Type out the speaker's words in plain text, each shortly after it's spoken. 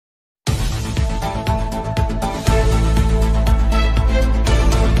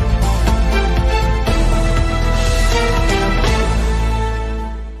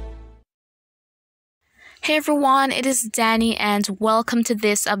Hey everyone, it is Dani'i and welcome to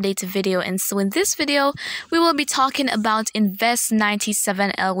this updated video. And so in this video, we will be talking about Invest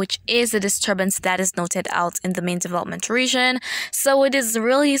 97L, which is a disturbance that is noted out in the main development region. So it is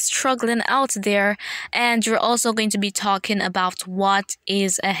really struggling out there, and we're also going to be talking about what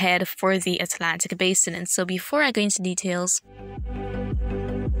is ahead for the Atlantic Basin. And so before I go into details,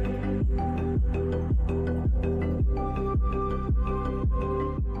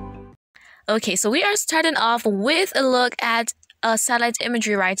 okay, so we are starting off with a look at satellite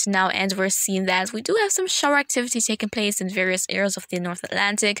imagery right now, and we're seeing that we do have some shower activity taking place in various areas of the North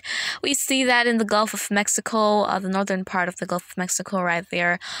Atlantic. We see that in the Gulf of Mexico, the northern part of the Gulf of Mexico right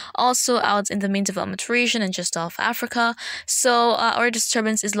there, also out in the main development region and just off Africa. So our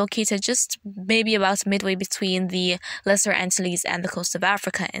disturbance is located just maybe about midway between the Lesser Antilles and the coast of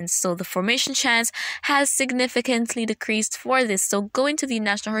Africa, and so the formation chance has significantly decreased for this. So going to the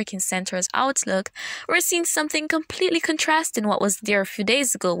National Hurricane Center's outlook, we're seeing something completely contrasting what was there a few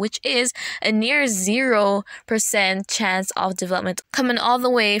days ago, which is a near 0% chance of development, coming all the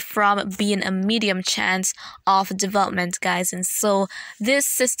way from being a medium chance of development, guys. And so this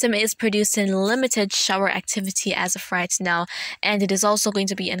system is producing limited shower activity as of right now, and it is also going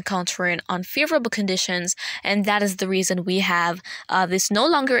to be encountering unfavorable conditions, and that is the reason we have this no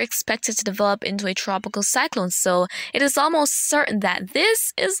longer expected to develop into a tropical cyclone. So it is almost certain that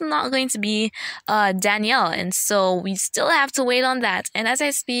this is not going to be Dani'i, and so we still have to wait on that. And as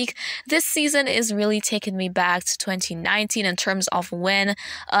I speak, this season is really taking me back to 2019 in terms of when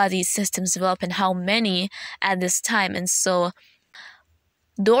these systems develop and how many at this time. And so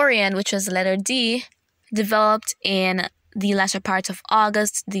Dorian, which was the letter D, developed in the latter part of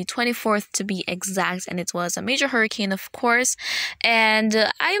August, the 24th to be exact, and it was a major hurricane, of course. And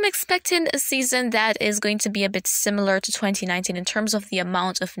I am expecting a season that is going to be a bit similar to 2019 in terms of the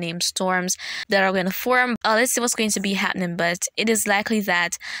amount of named storms that are going to form. Let's see what's going to be happening, but it is likely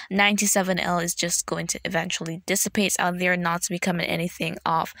that 97L is just going to eventually dissipate out there, not becoming anything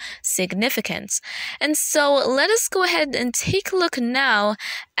of significance. And so let us go ahead and take a look now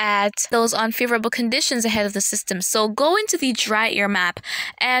at those unfavorable conditions ahead of the system. So go into the dry air map,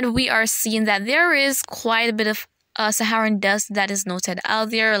 and we are seeing that there is quite a bit of Saharan dust that is noted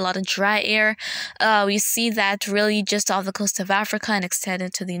out there, a lot of dry air. We see that really just off the coast of Africa and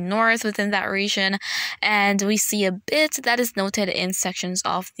extended to the north within that region, and we see a bit that is noted in sections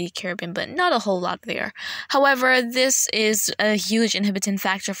of the Caribbean, but not a whole lot there. However, this is a huge inhibiting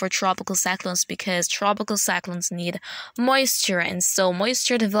factor for tropical cyclones because tropical cyclones need moisture, and so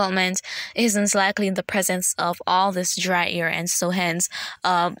moisture development isn't likely in the presence of all this dry air, and so hence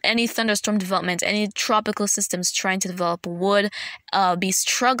any thunderstorm development, any tropical systems trying to develop would be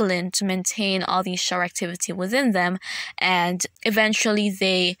struggling to maintain all the shower activity within them, and eventually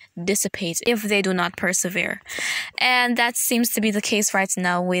they dissipate if they do not persevere. And that seems to be the case right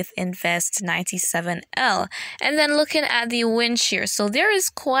now with Invest 97L. And then looking at the wind shear, so there is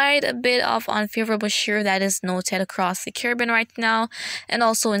quite a bit of unfavorable shear that is noted across the Caribbean right now, and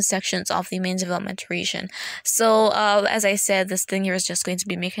also in sections of the main development region. So as I said, this thing here is just going to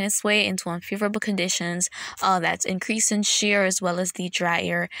be making its way into unfavorable conditions. That's increasing shear as well as the dry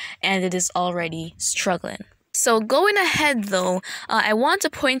air, and it is already struggling. So going ahead though, I want to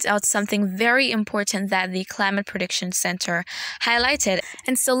point out something very important that the Climate Prediction Center highlighted.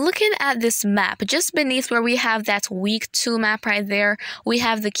 And so looking at this map, just beneath where we have that week 2 map right there, we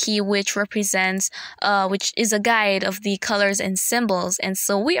have the key which represents, which is a guide of the colors and symbols. And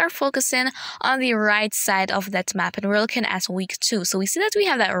so we are focusing on the right side of that map, and we're looking at week 2. So we see that we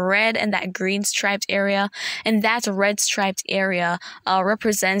have that red and that green striped area, and that red striped area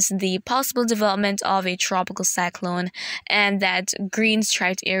represents the possible development of a tropical cyclone, and that green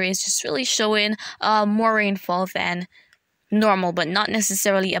striped area is just really showing more rainfall than normal, but not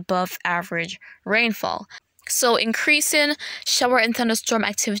necessarily above average rainfall. So increasing shower and thunderstorm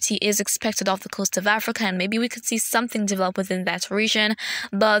activity is expected off the coast of Africa, and maybe we could see something develop within that region,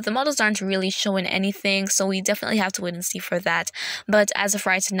 but the models aren't really showing anything, so we definitely have to wait and see for that. But as of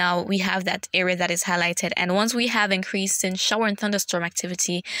right now, we have that area that is highlighted, and once we have increase in shower and thunderstorm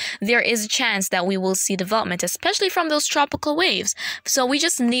activity, there is a chance that we will see development, especially from those tropical waves. So we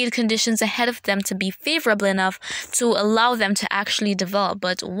just need conditions ahead of them to be favorable enough to allow them to actually develop.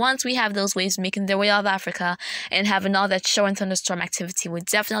 But once we have those waves making their way out of Africa and having all that shower and thunderstorm activity, we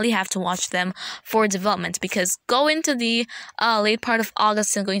definitely have to watch them for development, because going to the late part of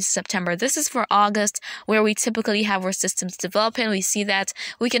August and going to September, this is for August where we typically have our systems developing. We see that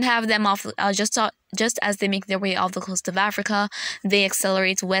we can have them off just just as they make their way off the coast of Africa, they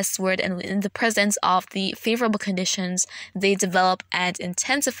accelerate westward, and in the presence of the favorable conditions, they develop and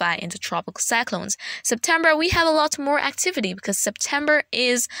intensify into tropical cyclones. September, we have a lot more activity because September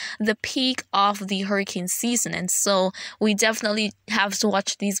is the peak of the hurricane season, and so we definitely have to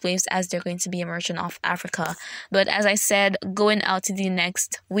watch these waves as they're going to be emerging off Africa. But as I said, going out to the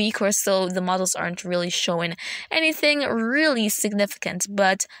next week or so, the models aren't really showing anything really significant.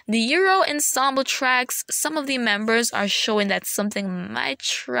 But the Euro ensemble tracks, some of the members are showing that something might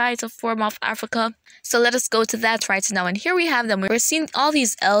try to form off Africa. So let us go to that right now. And here we have them. We're seeing all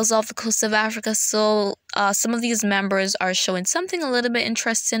these L's off the coast of Africa. So some of these members are showing something a little bit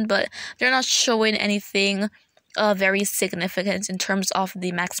interesting, but they're not showing anything very significant in terms of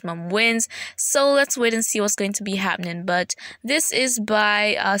the maximum winds. So let's wait and see what's going to be happening. But this is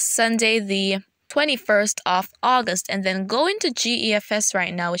by Sunday the 21st of August, and then going to GEFS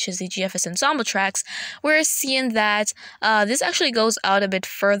right now, which is the GFS ensemble tracks, we're seeing that this actually goes out a bit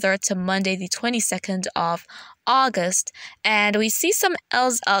further to Monday the 22nd of August, and we see some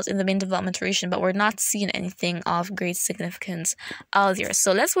L's out in the main development region, but we're not seeing anything of great significance out there.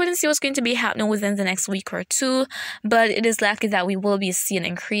 So let's wait and see what's going to be happening within the next week or two, but it is likely that we will be seeing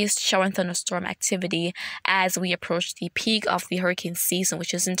increased shower and thunderstorm activity as we approach the peak of the hurricane season,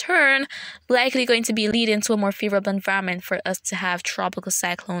 which is in turn likely going to be leading to a more favorable environment for us to have tropical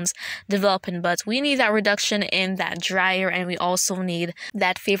cyclones developing. But we need that reduction in that dryer, and we also need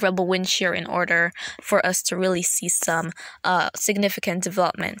that favorable wind shear in order for us to really see some significant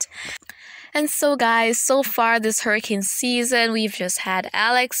development. And so guys, so far this hurricane season, we've just had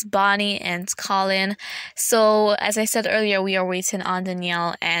Alex, Bonnie, and Colin. So as I said earlier, we are waiting on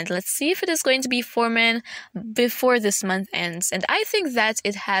Dani'i, and let's see if it is going to be forming before this month ends. And I think that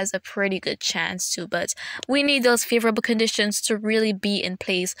it has a pretty good chance to, but we need those favorable conditions to really be in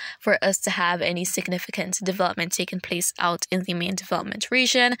place for us to have any significant development taking place out in the main development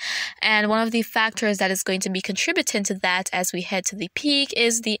region. And one of the factors that is going to be contributing to that as we head to the peak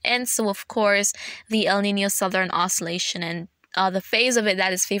is the ENSO, of course, the El Nino Southern Oscillation, and the phase of it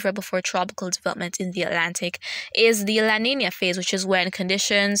that is favorable for tropical development in the Atlantic is the La Nina phase, which is when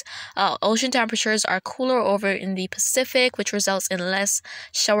conditions, ocean temperatures are cooler over in the Pacific, which results in less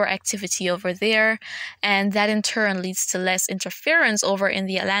shower activity over there, and that in turn leads to less interference over in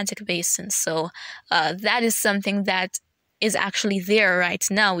the Atlantic basin. So that is something that is actually there right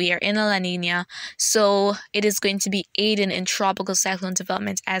now. We are in a La Nina, so it is going to be aiding in tropical cyclone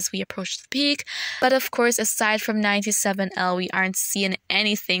development as we approach the peak. But of course, aside from 97L, we aren't seeing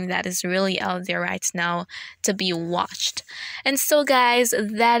anything that is really out there right now to be watched. And so guys,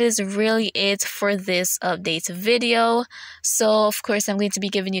 that is really it for this update video. So of course, I'm going to be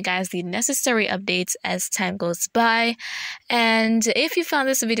giving you guys the necessary updates as time goes by. And if you found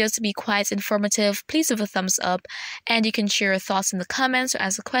this video to be quite informative, please give a thumbs up, and you can share your thoughts in the comments or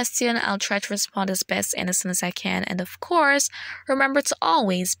ask a question. I'll try to respond as best and as soon as I can. And of course, remember to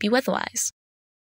always be weatherwise.